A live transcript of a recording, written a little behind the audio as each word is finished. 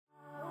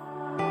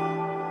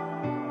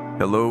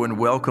Hello and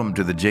welcome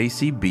to the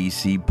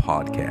JCBC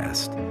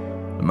podcast.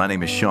 My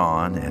name is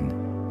Sean, and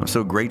I'm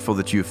so grateful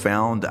that you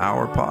found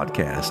our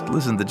podcast.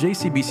 Listen, the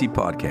JCBC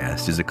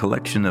podcast is a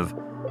collection of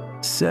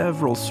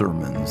several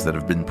sermons that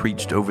have been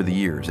preached over the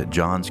years at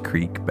Johns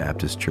Creek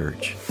Baptist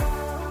Church.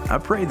 I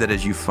pray that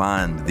as you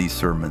find these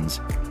sermons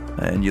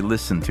and you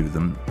listen to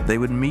them, they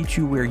would meet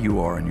you where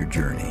you are in your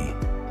journey.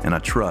 And I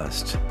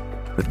trust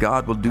that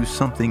God will do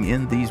something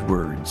in these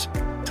words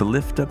to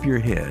lift up your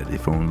head,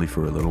 if only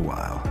for a little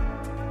while.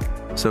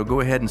 So go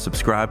ahead and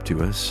subscribe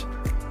to us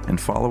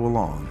and follow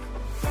along.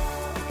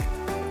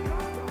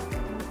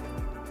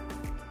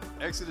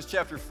 Exodus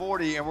chapter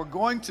 40, and we're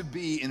going to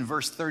be in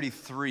verse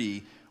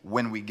 33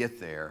 when we get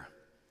there.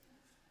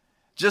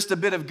 Just a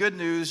bit of good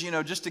news,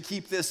 just to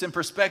keep this in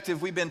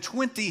perspective, we've been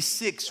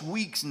 26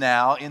 weeks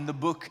now in the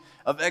book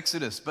of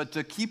Exodus. But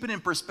to keep it in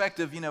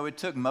perspective, it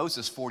took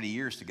Moses 40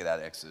 years to get out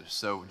of Exodus.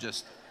 So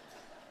just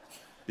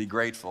be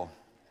grateful.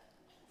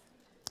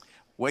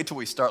 Wait till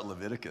we start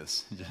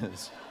Leviticus.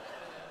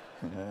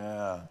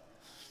 Yeah.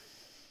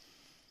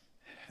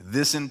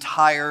 This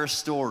entire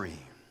story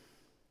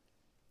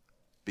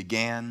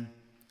began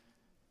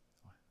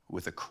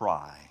with a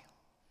cry.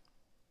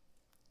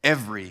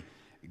 Every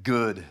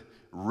good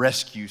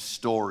rescue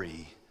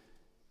story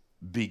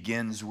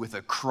begins with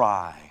a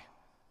cry,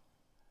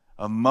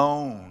 a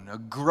moan, a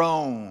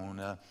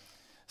groan,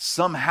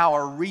 somehow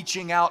a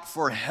reaching out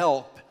for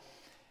help.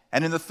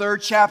 And in the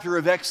 3rd chapter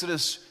of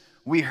Exodus,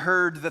 we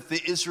heard that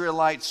the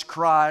Israelites'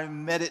 cry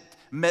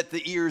met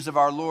the ears of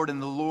our Lord,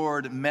 and the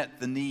Lord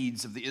met the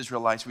needs of the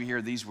Israelites. We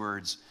hear these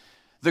words: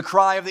 "The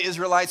cry of the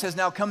Israelites has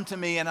now come to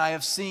me, and I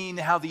have seen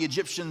how the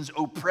Egyptians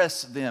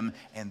oppress them."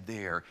 And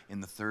there,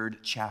 in the 3rd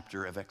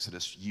chapter of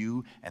Exodus,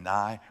 you and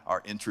I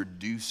are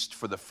introduced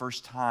for the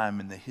first time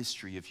in the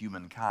history of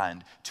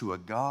humankind to a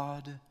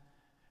God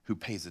who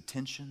pays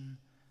attention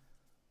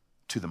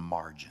to the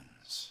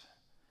margins.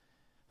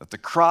 That the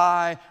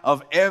cry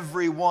of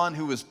everyone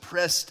who is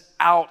pressed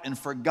out and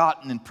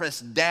forgotten and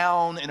pressed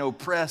down and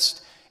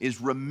oppressed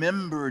is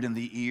remembered in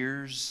the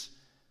ears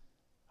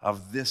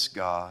of this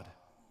God.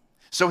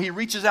 So he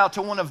reaches out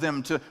to one of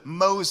them, to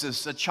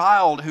Moses, a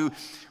child who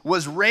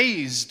was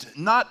raised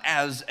not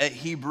as a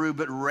Hebrew,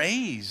 but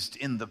raised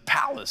in the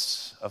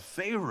palace of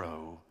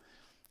Pharaoh.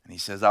 And he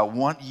says, "I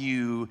want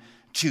you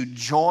to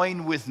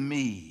join with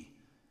me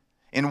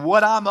in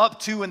what I'm up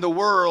to in the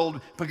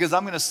world, because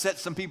I'm going to set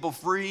some people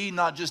free,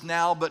 not just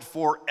now, but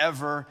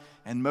forever."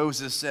 And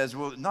Moses says,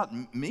 "Well,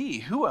 not me.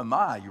 Who am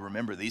I?" You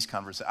remember these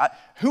conversations.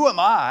 Who am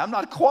I? I'm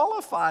not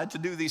qualified to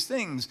do these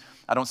things.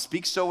 I don't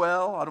speak so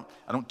well.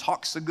 I don't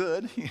talk so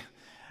good.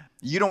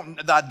 They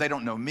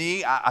don't know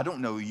me. I don't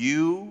know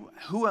you.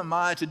 Who am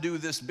I to do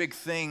this big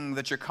thing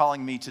that you're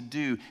calling me to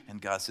do? And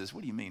God says,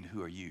 "What do you mean,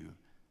 who are you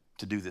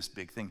to do this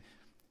big thing?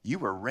 You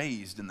were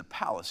raised in the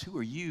palace. Who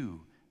are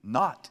you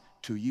not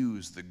to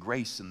use the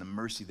grace and the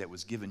mercy that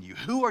was given you?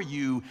 Who are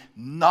you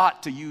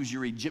not to use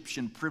your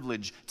Egyptian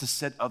privilege to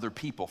set other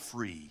people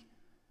free?"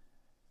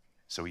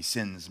 So he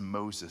sends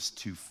Moses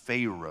to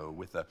Pharaoh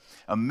with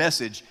a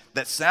message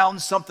that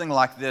sounds something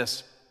like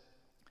this: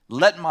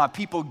 "Let my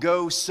people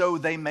go so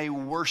they may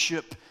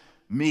worship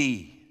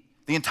me."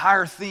 The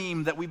entire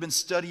theme that we've been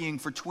studying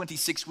for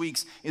 26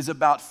 weeks is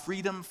about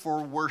freedom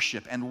for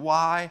worship. And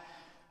why?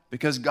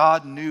 Because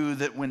God knew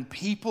that when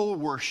people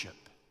worship,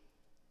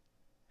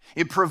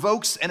 it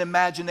provokes an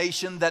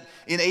imagination that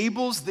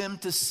enables them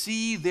to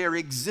see their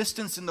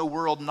existence in the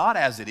world not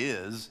as it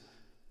is: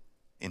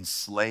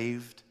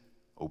 enslaved,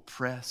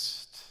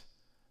 oppressed,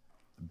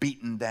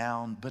 beaten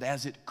down, but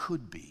as it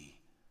could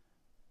be: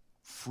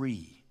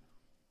 free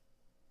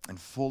and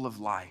full of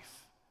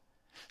life.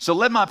 So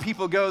let my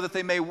people go that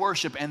they may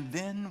worship. And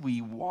then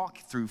we walk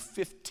through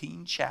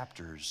 15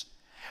 chapters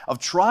of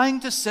trying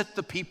to set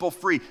the people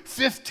free.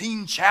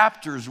 15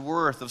 chapters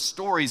worth of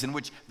stories in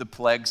which the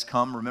plagues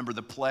come. Remember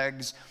the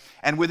plagues?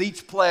 And with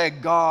each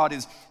plague, God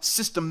is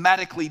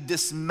systematically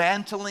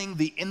dismantling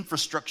the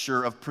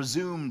infrastructure of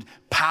presumed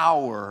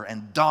power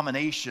and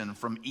domination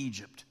from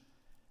Egypt.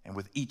 And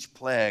with each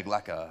plague,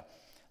 like a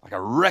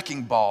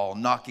wrecking ball,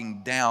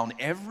 knocking down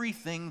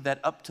everything that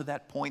up to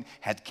that point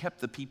had kept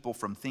the people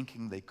from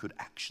thinking they could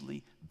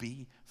actually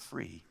be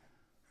free.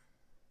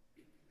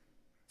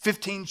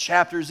 15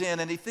 chapters in,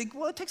 and you think,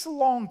 well, it takes a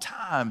long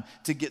time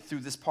to get through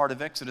this part of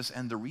Exodus.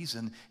 And the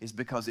reason is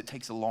because it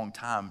takes a long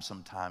time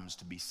sometimes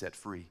to be set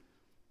free.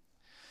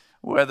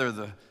 Whether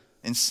the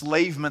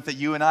enslavement that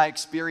you and I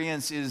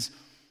experience is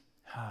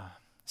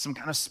some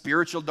kind of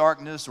spiritual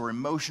darkness or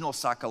emotional,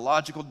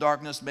 psychological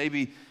darkness,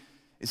 maybe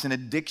it's an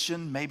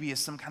addiction, maybe it's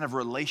some kind of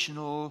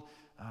relational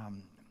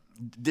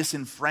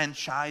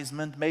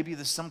disenfranchisement, maybe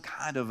there's some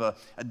kind of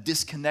a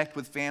disconnect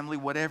with family,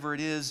 whatever it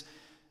is.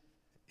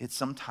 It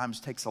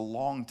sometimes takes a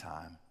long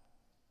time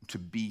to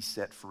be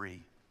set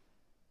free.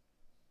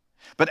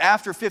 But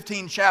after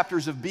 15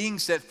 chapters of being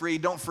set free,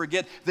 don't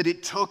forget that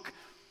it took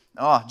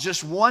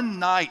just one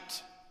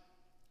night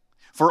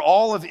for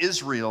all of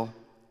Israel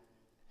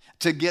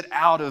to get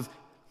out of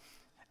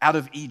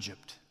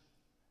Egypt.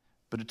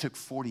 But it took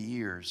 40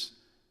 years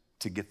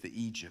to get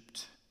the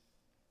Egypt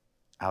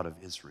out of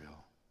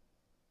Israel.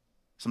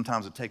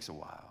 Sometimes it takes a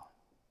while.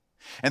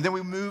 And then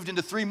we moved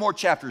into 3 more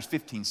chapters,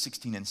 15,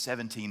 16, and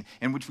 17,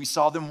 in which we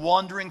saw them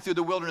wandering through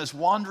the wilderness,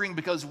 wandering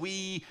because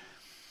we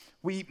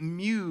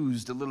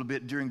mused a little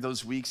bit during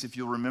those weeks, if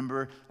you'll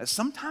remember, that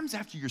sometimes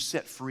after you're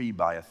set free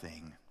by a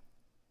thing,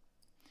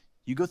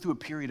 you go through a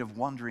period of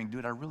wondering,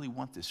 do I really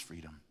want this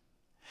freedom?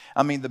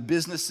 I mean, the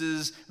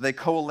businesses, they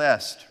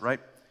coalesced, right?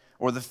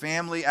 Or the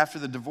family, after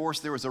the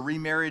divorce, there was a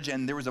remarriage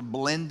and there was a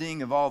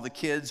blending of all the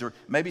kids, or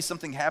maybe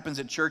something happens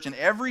at church and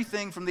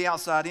everything from the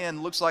outside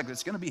in looks like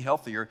it's going to be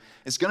healthier,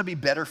 it's going to be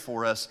better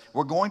for us,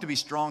 we're going to be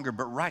stronger.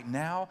 But right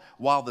now,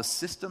 while the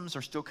systems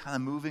are still kind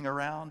of moving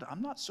around,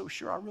 I'm not so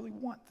sure I really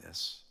want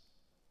this.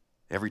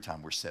 Every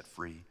time we're set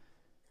free,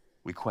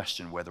 we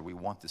question whether we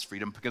want this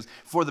freedom, because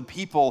for the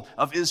people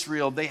of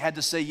Israel, they had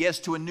to say yes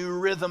to a new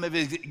rhythm of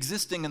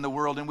existing in the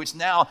world, in which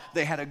now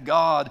they had a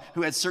God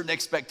who had certain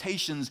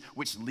expectations,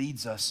 which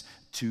leads us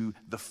to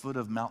the foot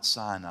of Mount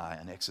Sinai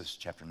in Exodus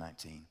chapter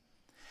 19.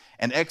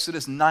 And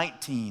Exodus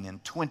 19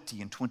 and 20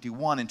 and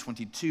 21 and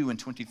 22 and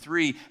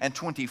 23 and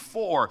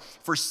 24,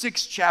 for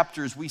 6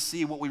 chapters, we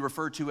see what we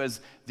refer to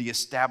as the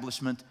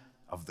establishment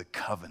of the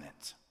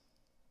covenant,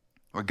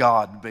 where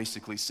God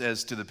basically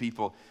says to the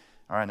people,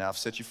 all right, now I've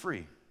set you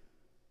free,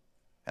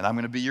 and I'm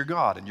going to be your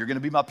God, and you're going to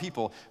be my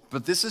people,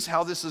 but this is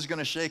how this is going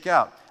to shake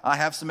out. I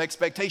have some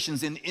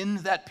expectations, and in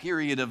that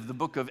period of the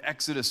book of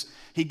Exodus,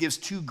 he gives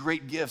 2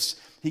 great gifts.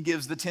 He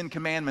gives the 10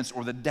 Commandments,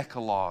 or the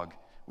Decalogue,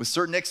 with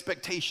certain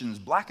expectations,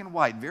 black and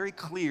white, very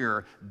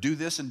clear. Do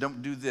this and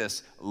don't do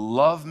this.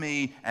 Love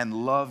me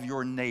and love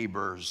your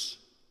neighbors.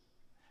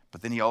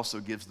 But then he also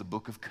gives the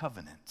book of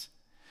Covenant,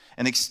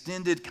 an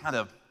extended kind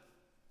of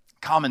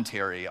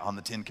commentary on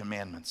the 10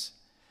 Commandments.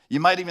 You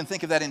might even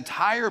think of that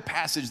entire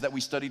passage that we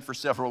studied for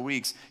several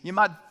weeks. You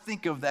might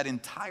think of that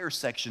entire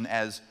section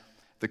as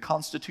the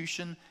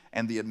Constitution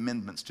and the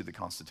amendments to the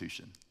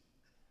Constitution.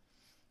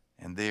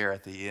 And there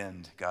at the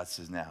end, God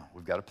says, now,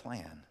 we've got a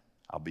plan.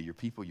 I'll be your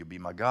people, you'll be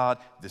my God.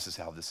 This is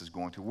how this is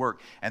going to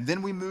work. And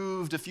then we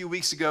moved a few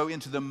weeks ago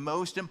into the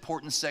most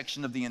important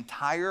section of the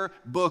entire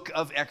book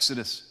of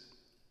Exodus,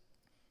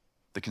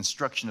 the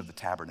construction of the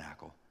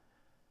tabernacle.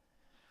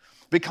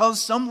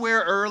 Because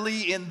somewhere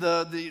early in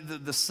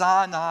the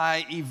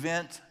Sinai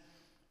event,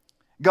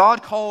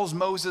 God calls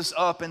Moses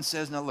up and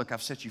says, now look,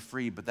 I've set you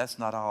free, but that's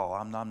not all.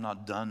 I'm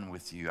not done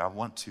with you. I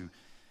want to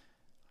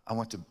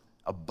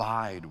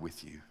abide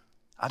with you.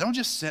 I don't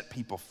just set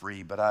people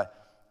free, but I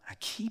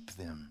keep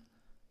them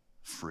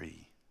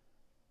free.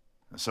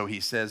 And so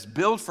he says,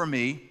 build for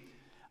me,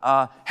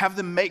 have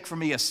them make for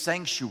me a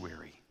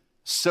sanctuary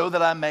so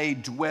that I may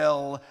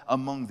dwell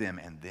among them.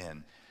 And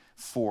then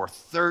for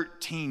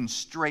 13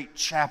 straight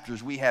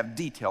chapters, we have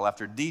detail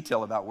after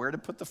detail about where to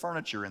put the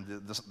furniture.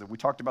 And we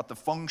talked about the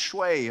feng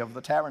shui of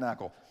the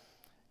tabernacle.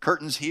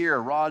 Curtains here,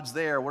 rods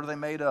there. What are they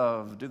made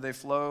of? Do they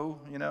flow?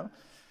 You know?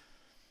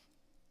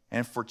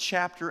 And for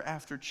chapter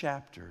after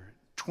chapter,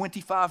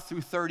 25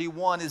 through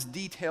 31 is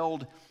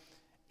detailed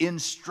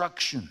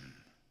instruction.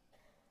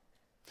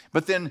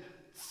 But then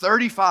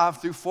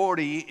 35 through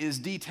 40 is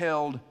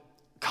detailed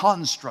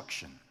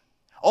construction.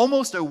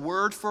 Almost a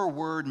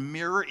word-for-word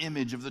mirror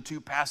image of the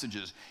 2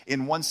 passages.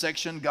 In one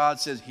section, God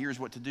says, here's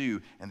what to do.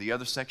 And the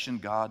other section,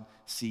 God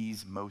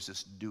sees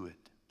Moses do it.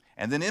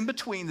 And then in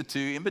between the 2,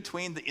 in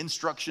between the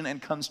instruction and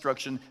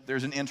construction,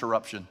 there's an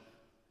interruption.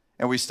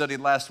 And we studied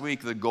last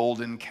week the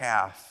golden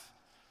calf,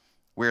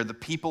 where the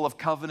people of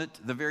covenant,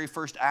 the very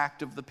first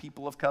act of the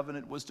people of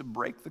covenant was to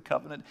break the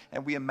covenant.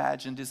 And we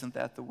imagined, isn't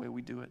that the way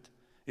we do it?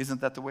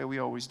 Isn't that the way we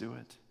always do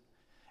it?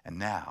 And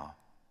now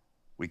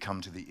we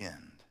come to the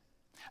end.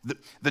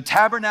 The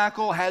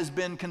tabernacle has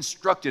been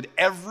constructed.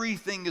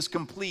 Everything is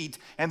complete,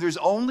 and there's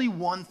only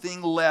one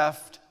thing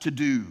left to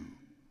do.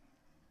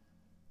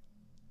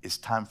 It's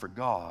time for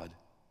God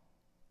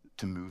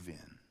to move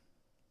in.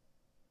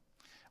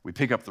 We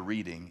pick up the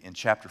reading in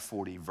chapter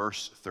 40,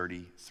 verse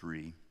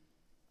 33.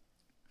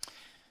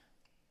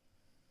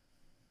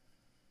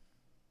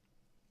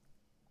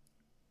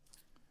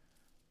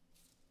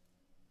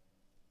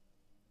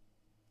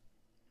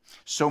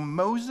 So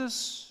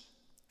Moses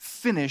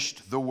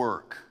finished the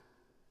work.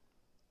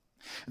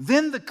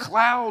 Then the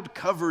cloud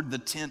covered the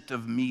tent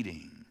of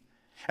meeting,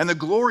 and the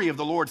glory of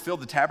the Lord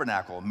filled the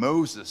tabernacle.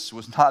 Moses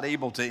was not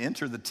able to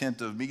enter the tent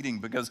of meeting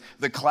because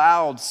the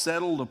cloud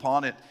settled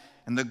upon it,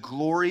 and the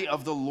glory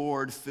of the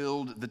Lord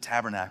filled the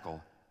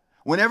tabernacle.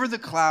 Whenever the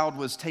cloud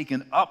was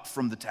taken up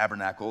from the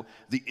tabernacle,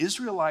 the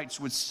Israelites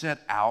would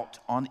set out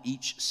on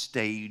each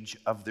stage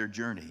of their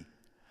journey.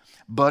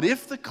 But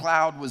if the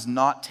cloud was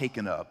not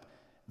taken up,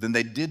 then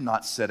they did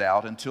not set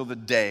out until the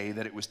day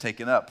that it was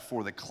taken up.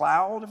 For the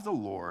cloud of the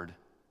Lord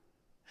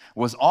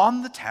was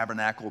on the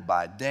tabernacle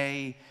by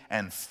day,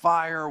 and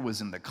fire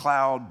was in the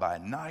cloud by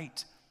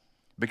night,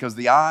 because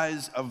the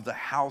eyes of the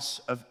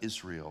house of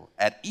Israel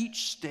at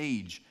each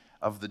stage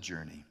of the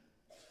journey,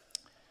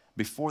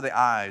 before the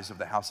eyes of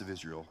the house of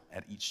Israel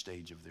at each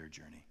stage of their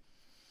journey.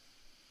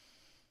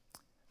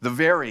 The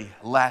very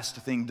last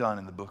thing done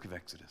in the book of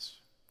Exodus.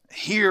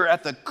 here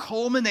at the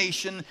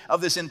culmination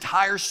of this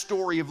entire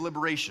story of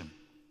liberation.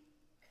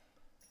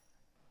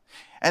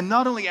 And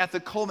not only at the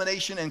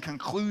culmination and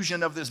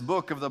conclusion of this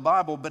book of the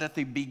Bible, but at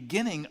the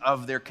beginning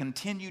of their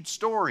continued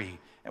story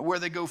and where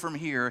they go from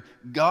here,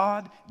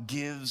 God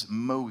gives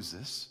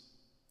Moses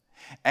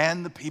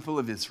and the people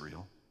of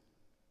Israel,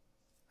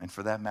 and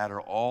for that matter,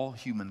 all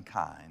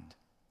humankind,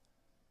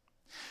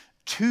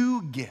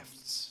 two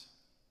gifts,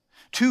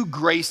 two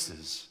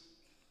graces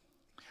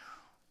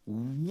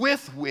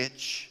with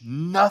which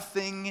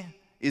nothing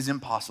is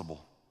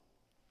impossible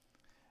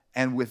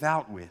and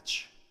without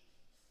which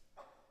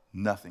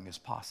nothing is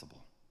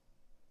possible.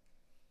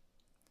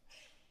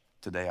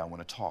 Today I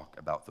want to talk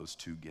about those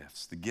two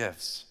gifts. The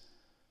gifts,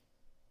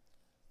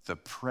 the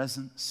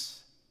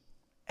presence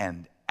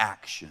and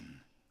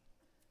action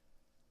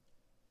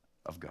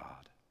of God.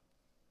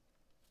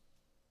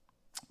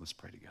 Let's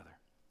pray together.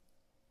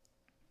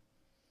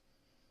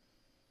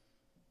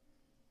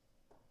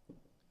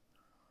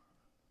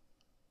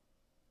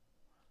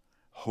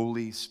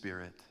 Holy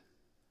Spirit,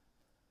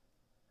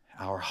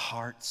 our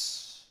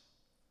hearts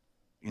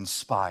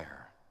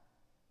inspire.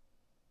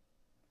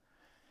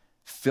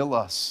 Fill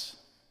us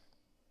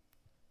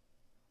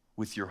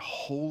with your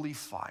holy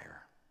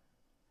fire.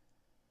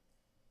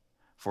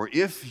 For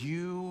if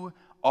you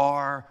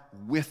are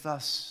with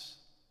us,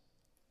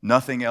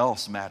 nothing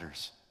else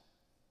matters.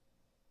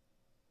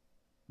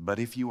 But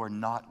if you are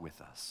not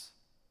with us,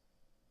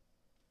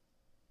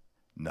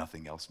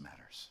 nothing else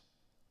matters.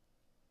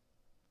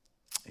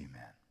 Amen.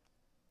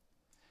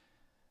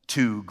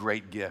 Two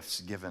great gifts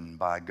given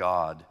by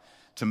God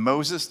to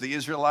Moses, the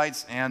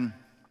Israelites, and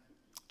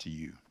to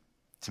you,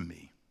 to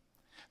me.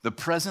 The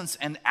presence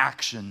and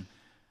action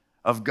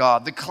of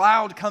God. The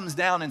cloud comes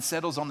down and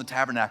settles on the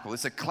tabernacle.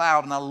 It's a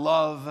cloud, and I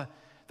love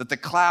that the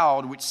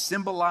cloud, which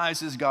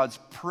symbolizes God's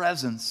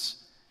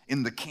presence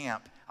in the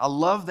camp, I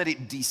love that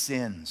it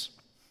descends,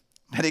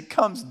 that it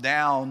comes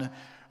down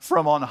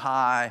from on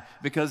high,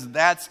 because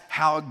that's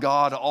how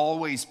God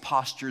always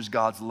postures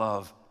God's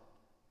love.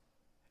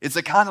 It's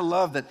the kind of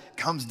love that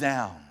comes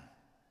down.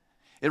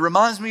 It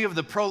reminds me of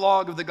the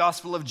prologue of the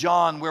Gospel of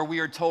John, where we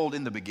are told,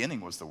 in the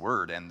beginning was the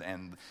Word,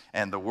 and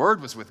the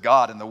Word was with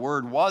God, and the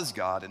Word was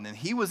God, and then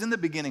He was in the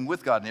beginning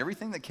with God, and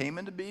everything that came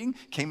into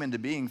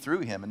being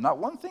through Him, and not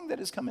one thing that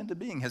has come into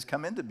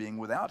being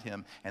without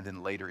Him. And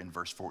then later in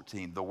verse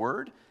 14, the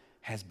Word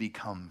has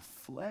become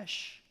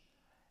flesh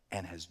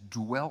and has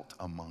dwelt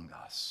among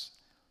us.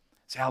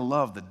 See, I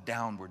love the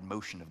downward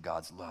motion of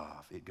God's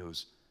love. It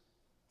goes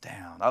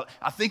down.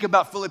 I think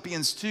about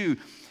Philippians 2.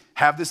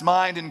 Have this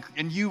mind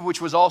in you,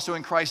 which was also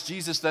in Christ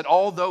Jesus, that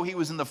although he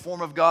was in the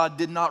form of God,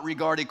 did not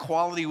regard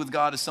equality with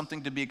God as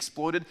something to be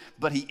exploited,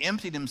 but he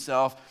emptied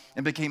himself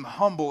and became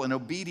humble and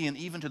obedient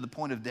even to the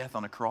point of death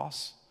on a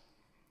cross.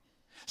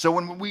 So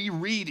when we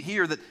read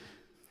here that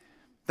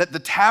the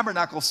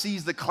tabernacle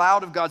sees the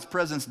cloud of God's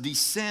presence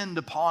descend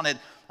upon it,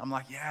 I'm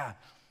like, yeah,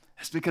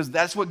 that's because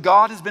that's what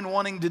God has been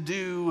wanting to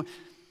do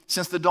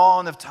since the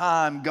dawn of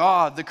time.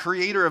 God, the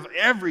creator of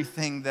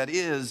everything that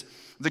is,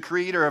 the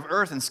creator of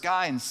earth and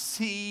sky and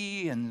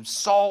sea and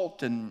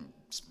salt and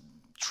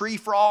tree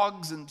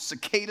frogs and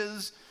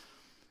cicadas.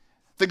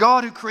 The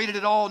God who created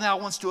it all now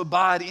wants to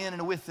abide in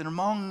and with and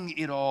among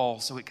it all.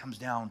 So it comes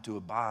down to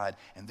abide,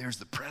 and there's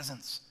the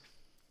presence.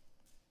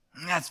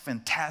 And that's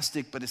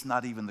fantastic, but it's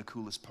not even the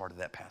coolest part of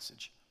that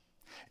passage.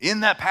 In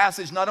that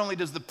passage, not only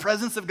does the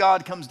presence of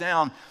God comes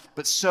down,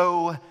 but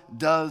so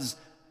does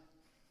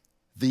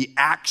the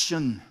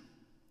action.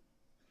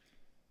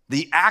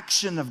 The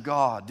action of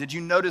God. Did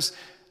you notice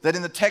that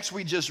in the text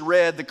we just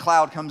read, the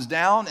cloud comes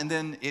down and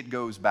then it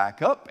goes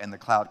back up, and the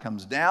cloud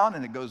comes down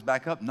and it goes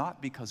back up,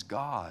 not because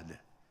God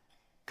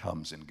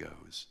comes and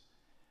goes,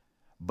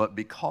 but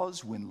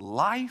because when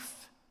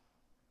life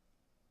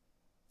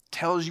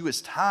tells you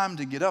it's time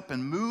to get up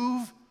and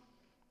move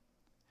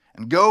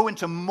and go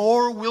into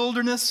more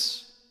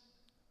wilderness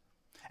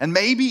and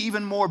maybe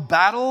even more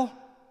battle,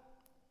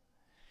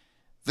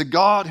 the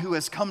God who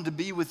has come to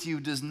be with you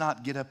does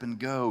not get up and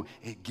go.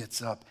 It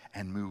gets up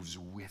and moves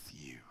with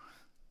you.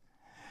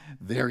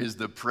 There is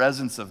the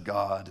presence of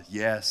God,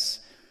 yes,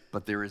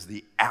 but there is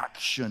the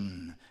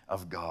action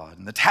of God.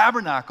 And the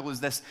tabernacle is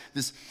this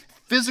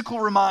physical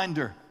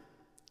reminder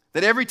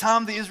that every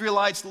time the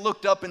Israelites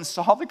looked up and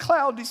saw the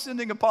cloud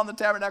descending upon the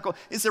tabernacle,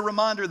 it's a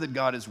reminder that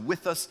God is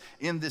with us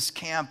in this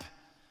camp.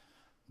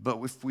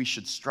 But if we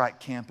should strike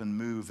camp and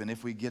move, and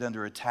if we get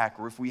under attack,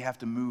 or if we have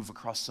to move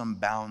across some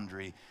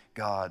boundary,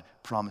 God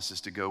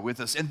promises to go with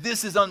us. And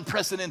this is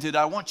unprecedented.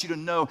 I want you to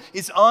know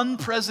it's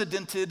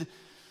unprecedented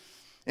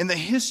in the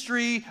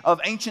history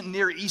of ancient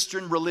Near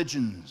Eastern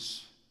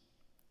religions.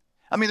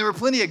 I mean, there were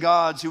plenty of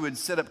gods who would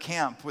set up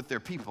camp with their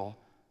people.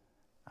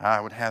 I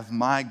would have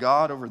my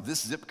God over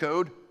this zip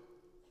code,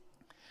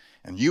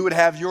 and you would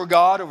have your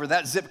God over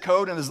that zip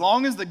code, and as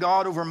long as the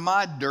God over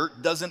my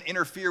dirt doesn't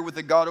interfere with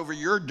the God over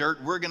your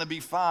dirt, we're going to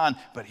be fine.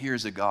 But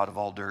here's a God of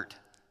all dirt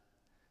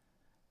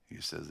who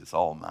says, it's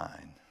all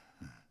mine.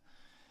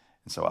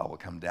 And so I will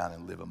come down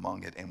and live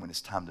among it, and when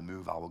it's time to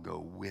move, I will go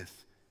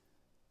with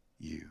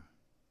you.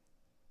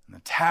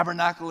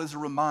 tabernacle is a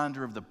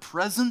reminder of the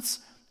presence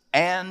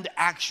and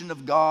action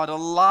of God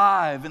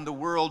alive in the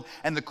world.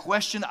 And the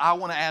question I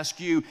want to ask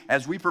you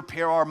as we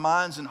prepare our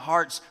minds and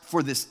hearts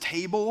for this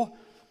table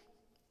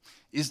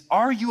is,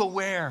 are you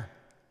aware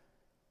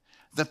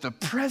that the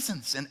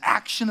presence and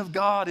action of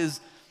God is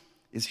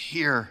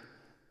here?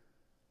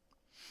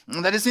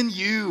 And that is in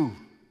you.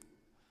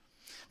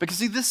 Because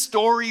see, this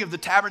story of the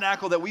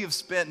tabernacle that we have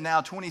spent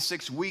now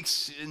 26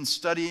 weeks in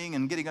studying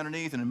and getting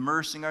underneath and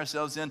immersing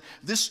ourselves in,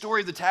 this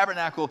story of the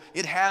tabernacle,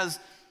 it has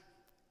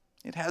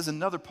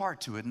another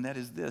part to it, and that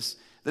is this.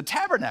 The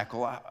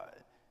tabernacle,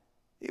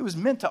 it was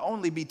meant to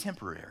only be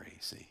temporary,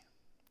 see.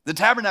 The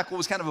tabernacle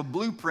was kind of a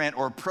blueprint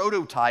or a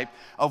prototype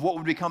of what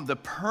would become the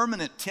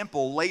permanent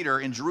temple later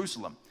in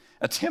Jerusalem.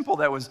 A temple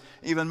that was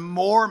even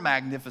more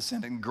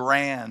magnificent and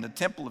grand, a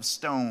temple of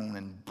stone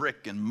and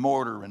brick and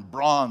mortar and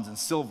bronze and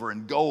silver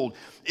and gold.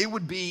 It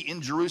would be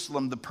in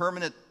Jerusalem the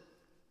permanent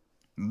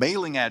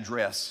mailing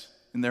address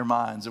in their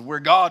minds of where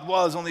God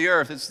was on the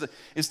earth.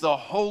 It's the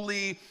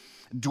holy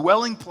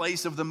dwelling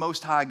place of the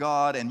Most High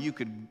God, and you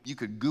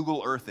could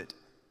Google Earth it.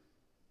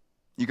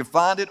 You could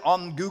find it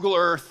on Google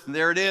Earth, and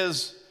there it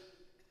is.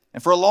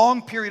 And for a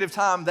long period of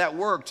time, that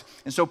worked.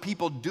 And so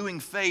people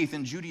doing faith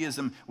in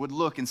Judaism would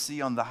look and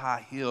see on the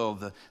high hill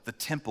the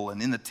temple,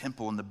 and in the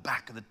temple, in the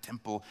back of the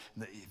temple,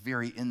 the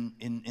very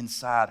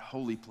inside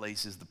holy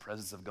place is the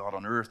presence of God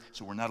on earth.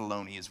 So we're not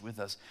alone, He is with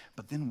us.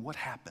 But then what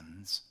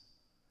happens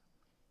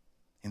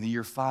in the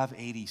year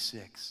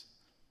 586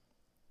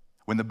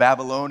 when the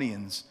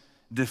Babylonians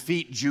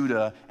defeat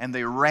Judah and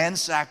they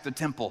ransack the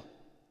temple?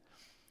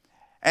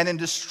 And in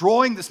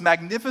destroying this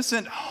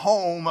magnificent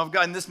home of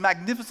God, and this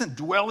magnificent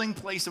dwelling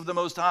place of the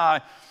Most High,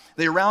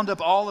 they round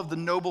up all of the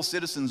noble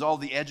citizens, all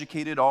the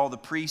educated, all the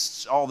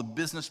priests, all the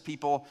business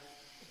people,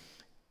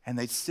 and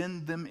they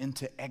send them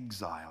into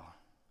exile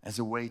as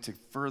a way to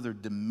further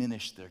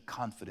diminish their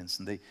confidence.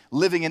 And they,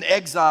 living in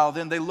exile,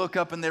 then they look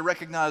up and they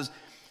recognize,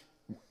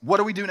 what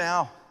do we do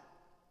now?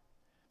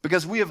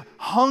 Because we have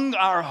hung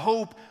our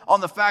hope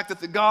on the fact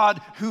that the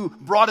God who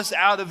brought us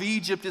out of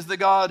Egypt is the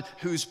God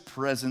whose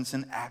presence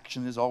and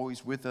action is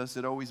always with us.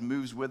 It always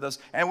moves with us.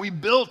 And we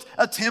built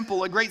a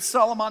temple, a great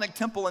Solomonic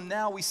temple, and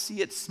now we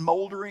see it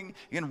smoldering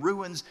in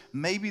ruins.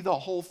 Maybe the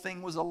whole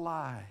thing was a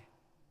lie.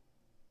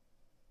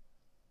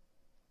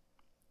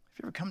 Have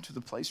you ever come to the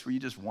place where you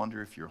just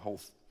wonder if your whole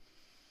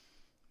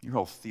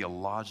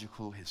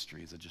theological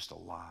history is just a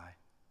lie?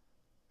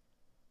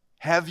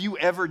 Have you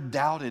ever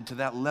doubted to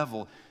that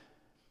level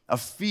of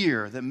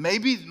fear that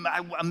maybe I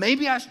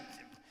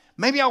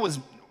was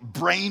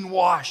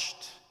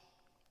brainwashed?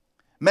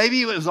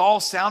 Maybe it was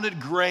all sounded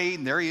great,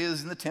 and there He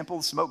is in the temple,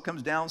 the smoke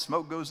comes down,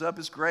 smoke goes up,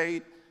 it's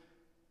great.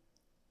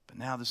 But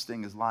now this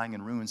thing is lying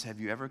in ruins. Have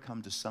you ever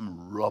come to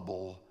some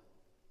rubble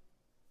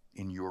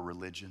in your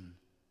religion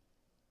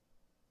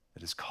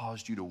that has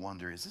caused you to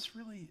wonder, is this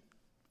really?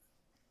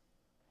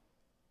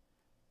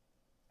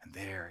 And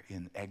there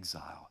in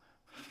exile,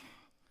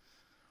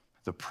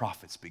 the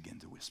prophets begin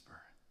to whisper,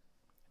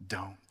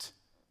 don't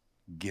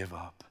give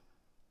up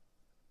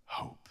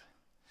hope.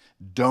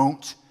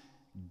 Don't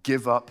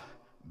give up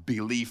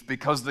belief,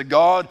 because the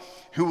God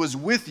who was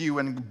with you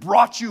and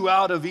brought you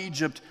out of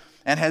Egypt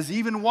and has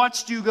even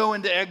watched you go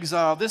into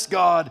exile, this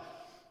God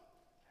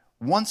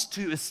wants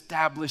to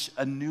establish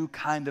a new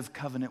kind of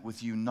covenant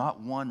with you,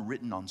 not one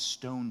written on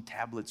stone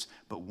tablets,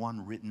 but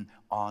one written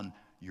on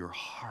your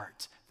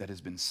heart that has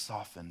been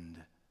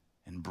softened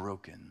and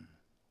broken.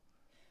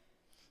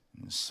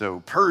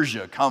 So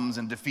Persia comes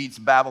and defeats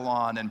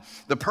Babylon, and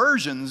the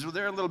Persians,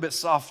 they're a little bit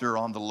softer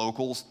on the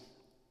locals,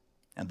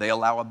 and they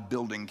allow a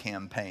building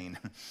campaign.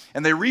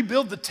 And they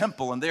rebuild the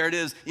temple, and there it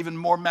is, even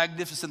more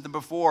magnificent than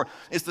before.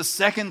 It's the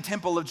second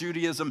temple of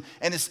Judaism,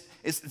 and it's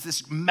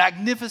this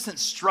magnificent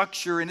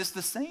structure, and it's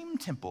the same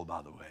temple,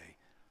 by the way,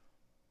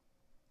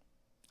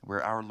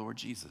 where our Lord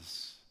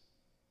Jesus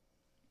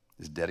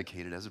is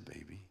dedicated as a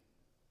baby.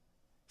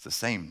 It's the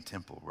same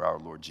temple where our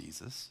Lord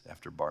Jesus,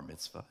 after bar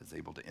mitzvah, is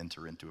able to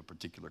enter into a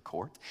particular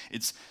court.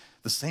 It's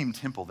the same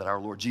temple that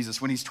our Lord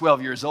Jesus, when He's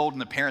 12 years old and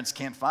the parents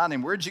can't find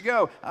Him, where'd you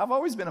go? I've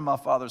always been in my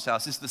Father's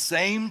house. It's the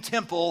same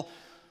temple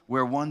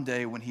where one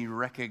day when He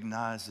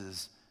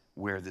recognizes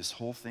where this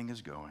whole thing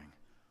is going,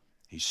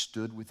 He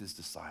stood with His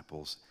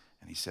disciples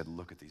and He said,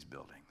 look at these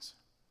buildings.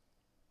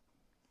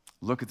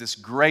 Look at this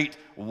great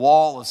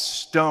wall of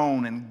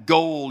stone and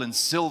gold and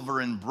silver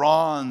and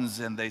bronze.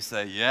 And they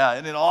say, yeah,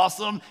 isn't it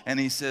awesome? And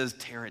He says,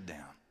 tear it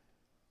down.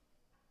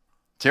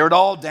 Tear it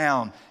all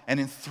down. And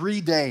in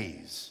 3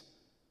 days,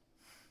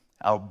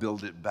 I'll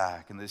build it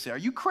back. And they say, are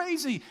you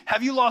crazy?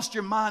 Have you lost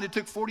your mind? It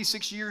took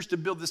 46 years to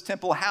build this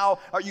temple. How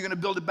are you going to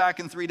build it back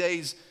in 3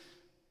 days?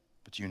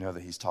 But you know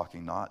that He's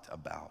talking not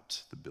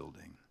about the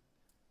building,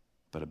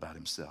 but about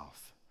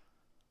Himself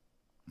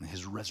and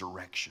His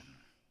resurrection.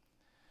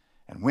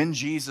 And when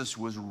Jesus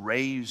was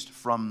raised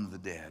from the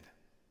dead,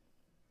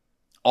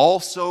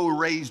 also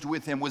raised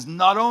with Him was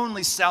not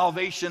only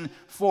salvation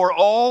for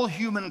all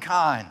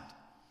humankind,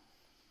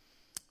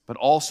 but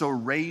also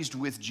raised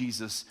with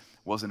Jesus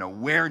was an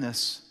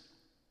awareness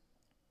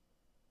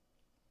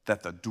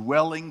that the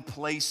dwelling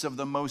place of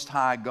the Most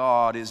High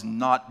God is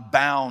not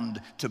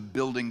bound to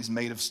buildings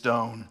made of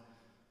stone.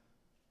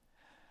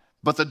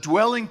 But the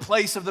dwelling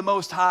place of the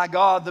Most High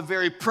God, the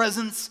very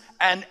presence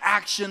and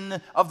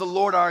action of the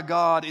Lord our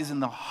God, is in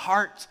the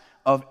heart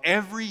of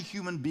every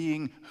human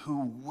being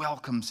who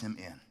welcomes him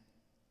in.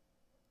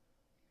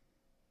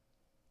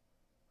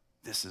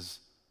 This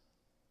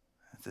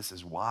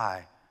is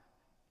why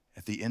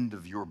at the end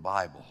of your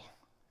Bible,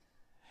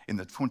 in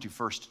the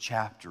 21st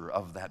chapter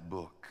of that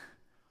book,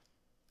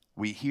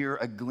 we hear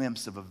a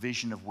glimpse of a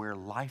vision of where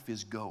life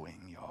is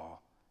going,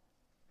 y'all.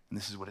 And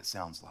this is what it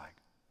sounds like.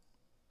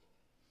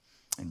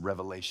 In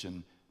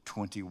Revelation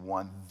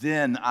 21,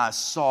 then I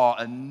saw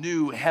a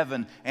new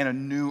heaven and a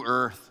new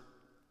earth.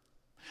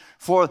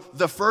 For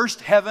the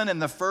first heaven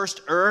and the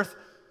first earth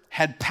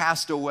had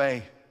passed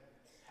away,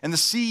 and the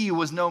sea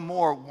was no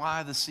more.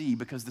 Why the sea?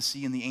 Because the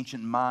sea in the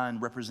ancient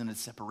mind represented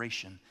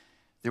separation.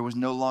 There was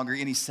no longer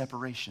any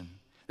separation.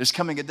 There's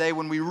coming a day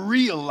when we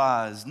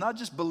realize, not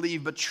just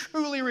believe, but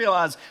truly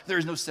realize there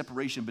is no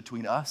separation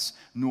between us,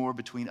 nor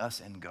between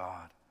us and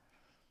God.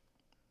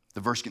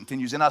 The verse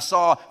continues, and I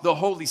saw the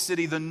holy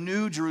city, the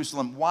New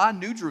Jerusalem. Why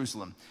New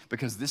Jerusalem?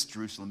 Because this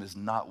Jerusalem is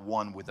not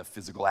one with a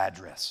physical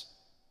address.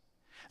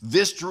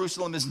 This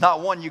Jerusalem is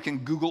not one you can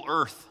Google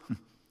Earth.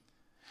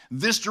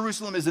 This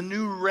Jerusalem is a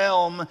new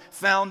realm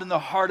found in the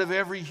heart of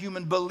every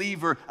human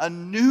believer. A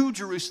new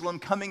Jerusalem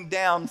coming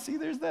down. See,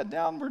 there's that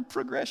downward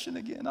progression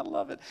again. I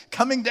love it.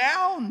 Coming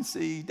down,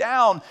 see,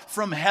 down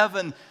from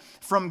heaven,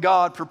 from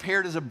God,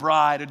 prepared as a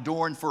bride,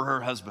 adorned for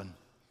her husband.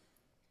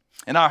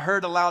 And I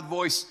heard a loud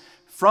voice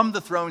from the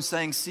throne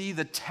saying, see,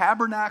 the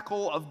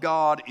tabernacle of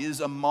God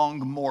is among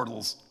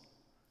mortals.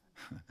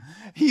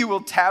 He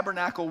will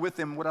tabernacle with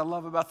them. What I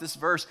love about this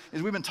verse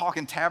is we've been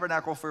talking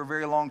tabernacle for a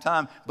very long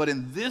time, but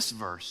in this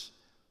verse,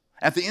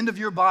 at the end of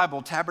your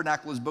Bible,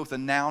 tabernacle is both a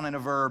noun and a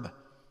verb.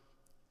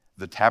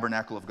 The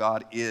tabernacle of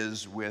God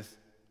is with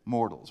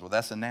mortals. Well,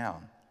 that's a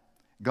noun.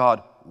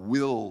 God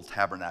will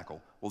tabernacle.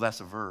 Well,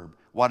 that's a verb.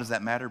 Why does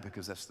that matter?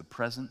 Because that's the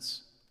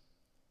presence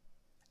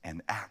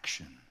and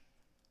action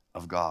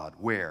of God.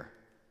 Where?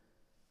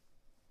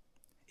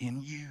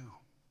 In you.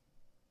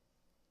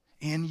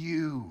 In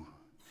you.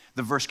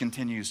 The verse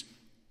continues,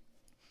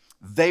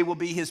 they will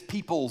be his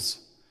peoples,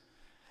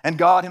 and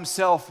God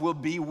himself will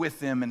be with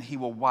them, and he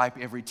will wipe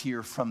every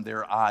tear from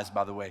their eyes.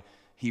 By the way,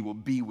 he will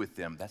be with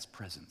them. That's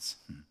presence.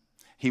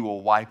 He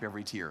will wipe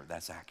every tear.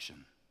 That's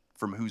action.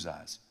 From whose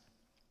eyes?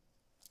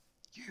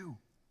 You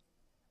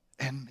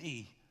and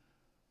me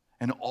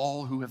and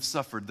all who have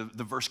suffered.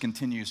 The verse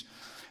continues,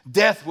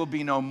 death will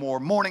be no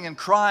more. Mourning and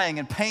crying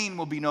and pain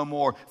will be no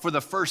more, for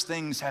the first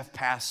things have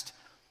passed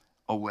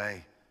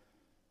away.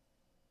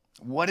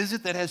 What is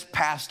it that has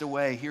passed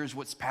away? Here's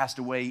what's passed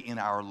away in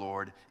our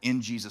Lord,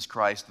 in Jesus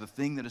Christ. The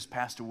thing that has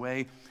passed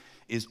away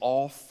is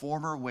all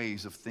former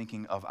ways of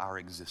thinking of our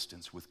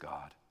existence with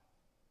God.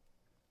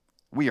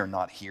 We are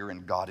not here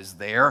and God is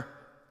there,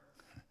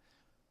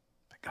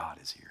 but God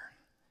is here,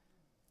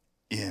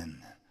 in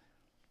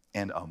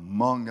and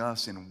among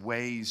us in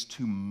ways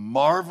too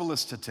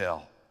marvelous to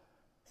tell.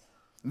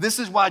 This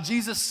is why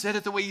Jesus said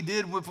it the way he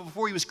did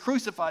before he was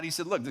crucified. He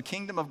said, look, the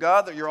kingdom of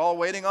God that you're all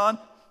waiting on,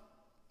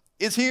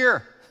 it's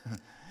here.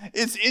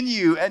 It's in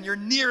you and you're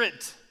near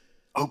it.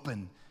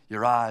 Open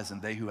your eyes and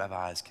they who have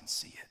eyes can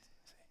see it.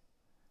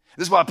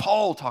 This is why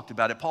Paul talked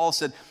about it. Paul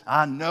said,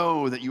 I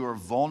know that you are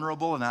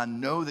vulnerable and I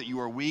know that you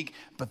are weak,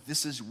 but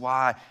this is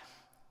why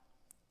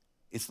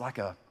it's like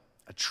a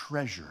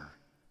treasure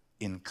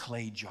in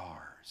clay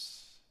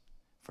jars.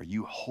 For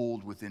you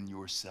hold within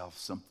yourself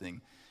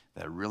something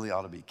that really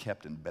ought to be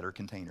kept in better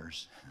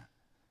containers,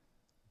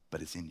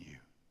 but it's in you.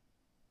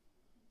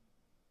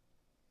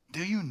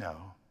 Do you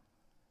know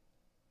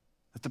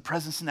that the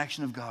presence and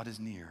action of God is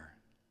near?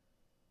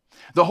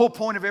 The whole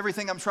point of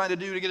everything I'm trying to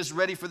do to get us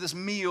ready for this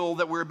meal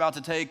that we're about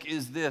to take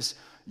is this.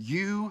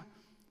 You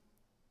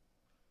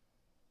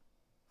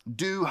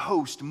do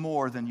host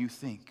more than you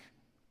think.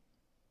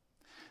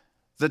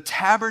 The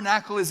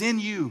tabernacle is in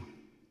you.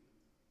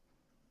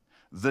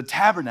 The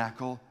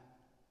tabernacle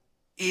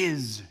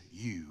is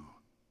you.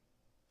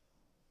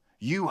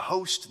 You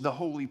host the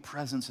holy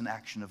presence and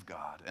action of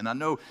God. And I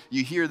know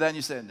you hear that and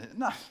you say,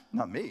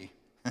 not me.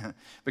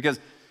 Because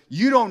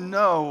you don't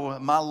know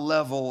my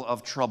level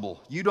of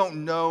trouble. You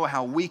don't know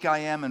how weak I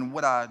am and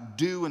what I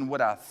do and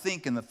what I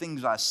think and the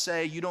things I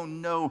say. You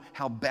don't know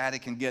how bad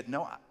it can get.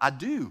 No, I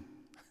do.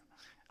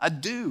 I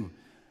do.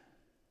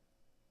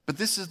 But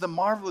this is the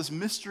marvelous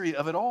mystery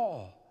of it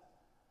all.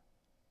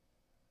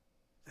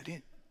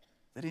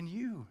 That in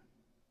you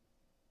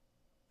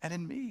and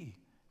in me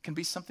can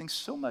be something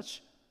so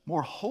much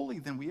more holy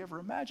than we ever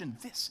imagined.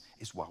 This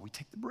is why we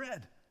take the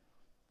bread.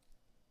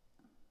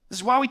 This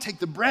is why we take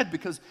the bread,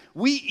 because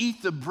we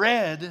eat the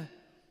bread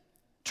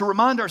to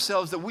remind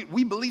ourselves that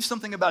we believe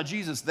something about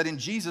Jesus, that in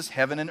Jesus,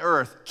 heaven and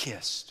earth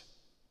kissed.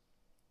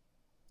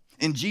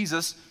 In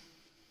Jesus,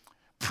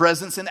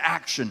 presence and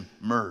action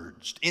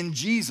merged. In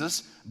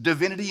Jesus,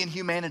 divinity and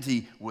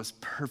humanity was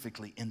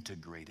perfectly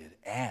integrated.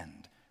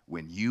 And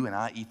when you and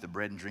I eat the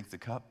bread and drink the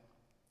cup,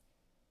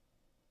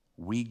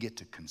 we get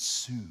to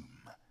consume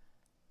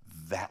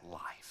that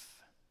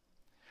life.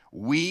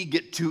 We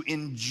get to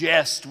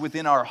ingest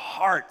within our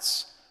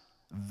hearts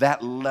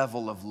that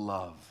level of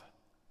love.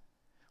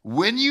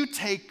 When you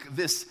take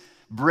this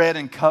bread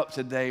and cup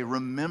today,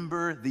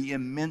 remember the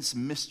immense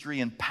mystery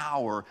and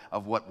power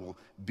of what will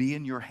be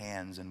in your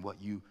hands and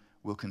what you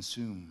will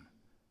consume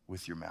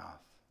with your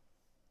mouth.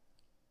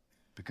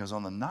 Because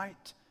on the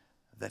night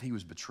that he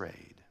was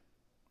betrayed,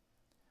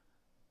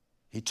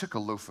 he took a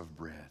loaf of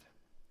bread.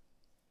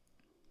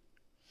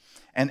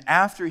 And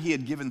after he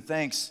had given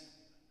thanks,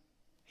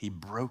 he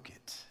broke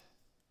it.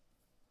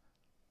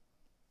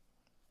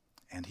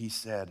 And he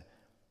said,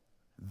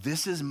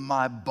 "This is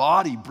my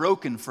body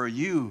broken for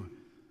you.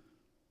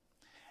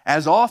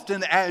 As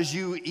often as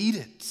you eat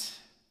it,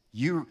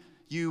 you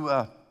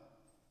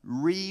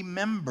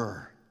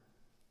remember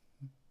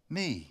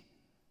me."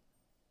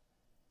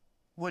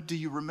 What do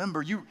you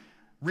remember? You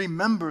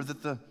remember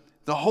that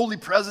the holy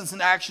presence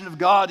and action of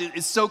God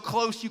is so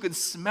close you can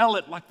smell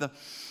it like the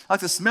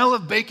smell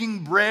of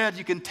baking bread.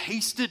 You can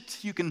taste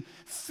it. You can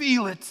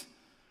feel it.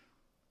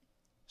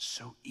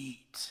 So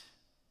eat.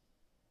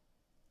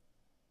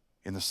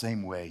 In the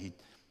same way,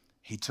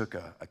 he took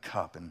a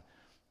cup, and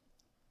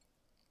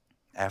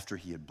after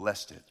he had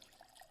blessed it,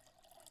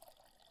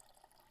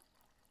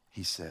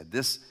 he said,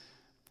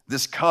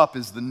 This cup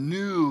is the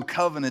new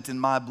covenant in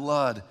my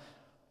blood.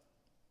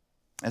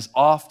 As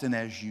often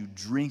as you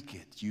drink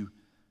it, you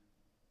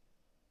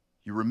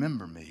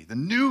remember me. The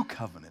new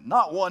covenant,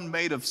 not one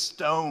made of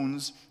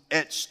stones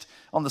etched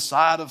on the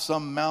side of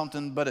some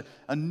mountain, but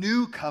a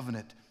new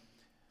covenant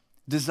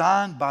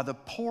designed by the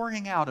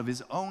pouring out of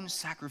his own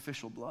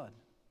sacrificial blood.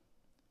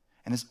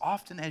 And as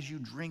often as you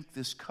drink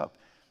this cup,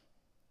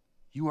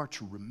 you are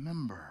to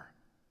remember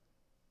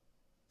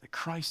that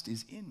Christ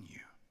is in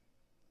you.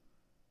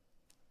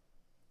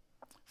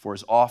 For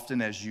as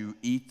often as you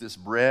eat this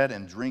bread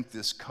and drink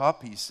this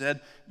cup, he said,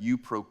 you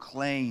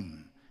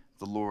proclaim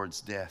the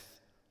Lord's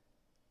death,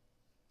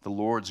 the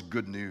Lord's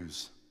good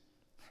news,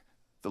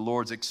 the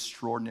Lord's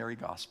extraordinary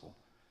gospel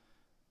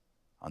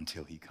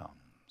until he comes.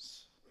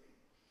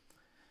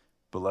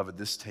 Beloved,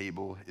 this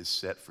table is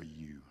set for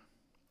you.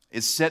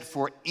 It's set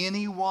for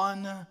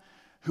anyone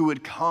who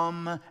would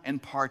come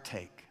and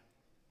partake.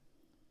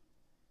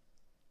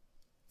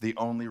 The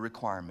only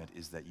requirement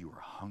is that you are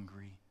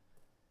hungry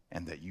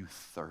and that you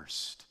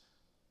thirst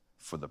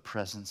for the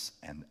presence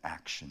and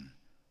action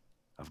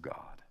of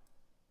God.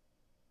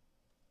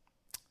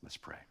 Let's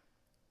pray.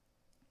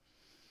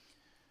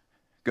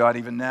 God,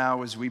 even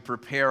now as we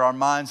prepare our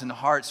minds and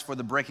hearts for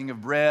the breaking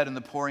of bread and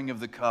the pouring of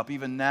the cup,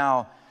 even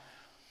now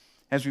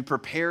as we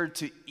prepare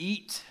to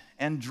eat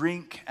and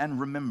drink and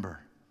remember,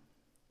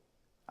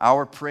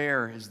 our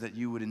prayer is that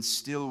you would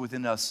instill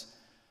within us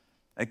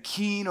a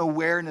keen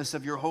awareness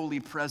of your holy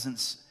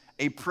presence,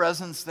 a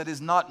presence that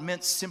is not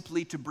meant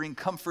simply to bring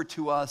comfort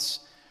to us,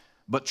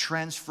 but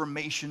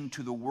transformation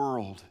to the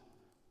world.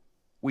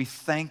 We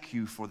thank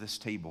you for this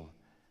table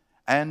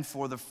and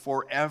for the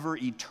forever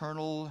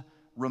eternal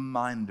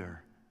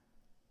reminder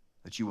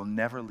that you will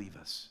never leave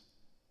us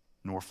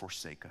nor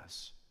forsake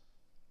us.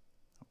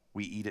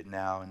 We eat it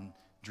now and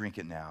drink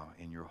it now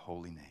in your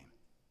holy name.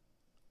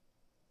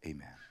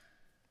 Amen.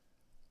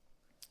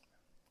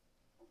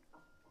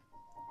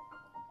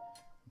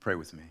 Pray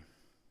with me.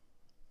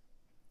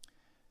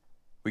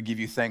 We give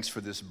you thanks for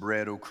this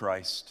bread, O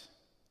Christ,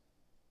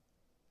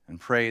 and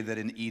pray that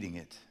in eating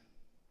it,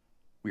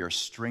 we are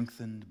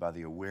strengthened by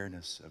the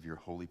awareness of your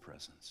holy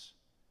presence.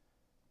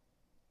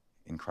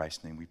 In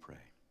Christ's name we pray.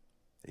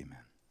 Amen.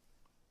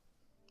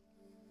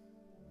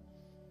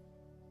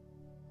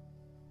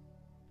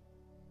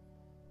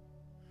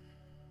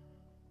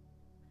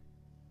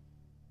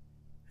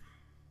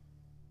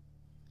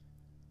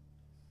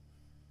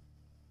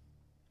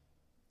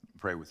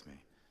 Pray with me.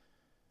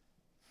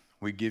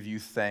 We give you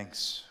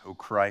thanks, O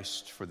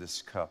Christ, for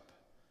this cup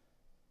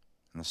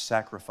and the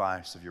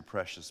sacrifice of your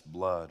precious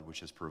blood which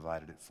has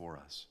provided it for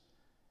us.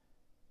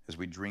 As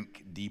we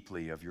drink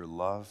deeply of your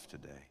love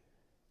today,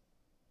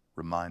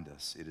 remind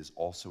us it is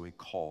also a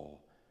call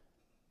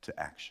to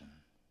action.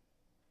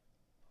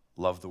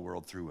 Love the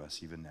world through us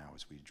even now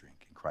as we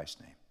drink. In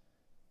Christ's name,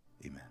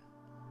 amen.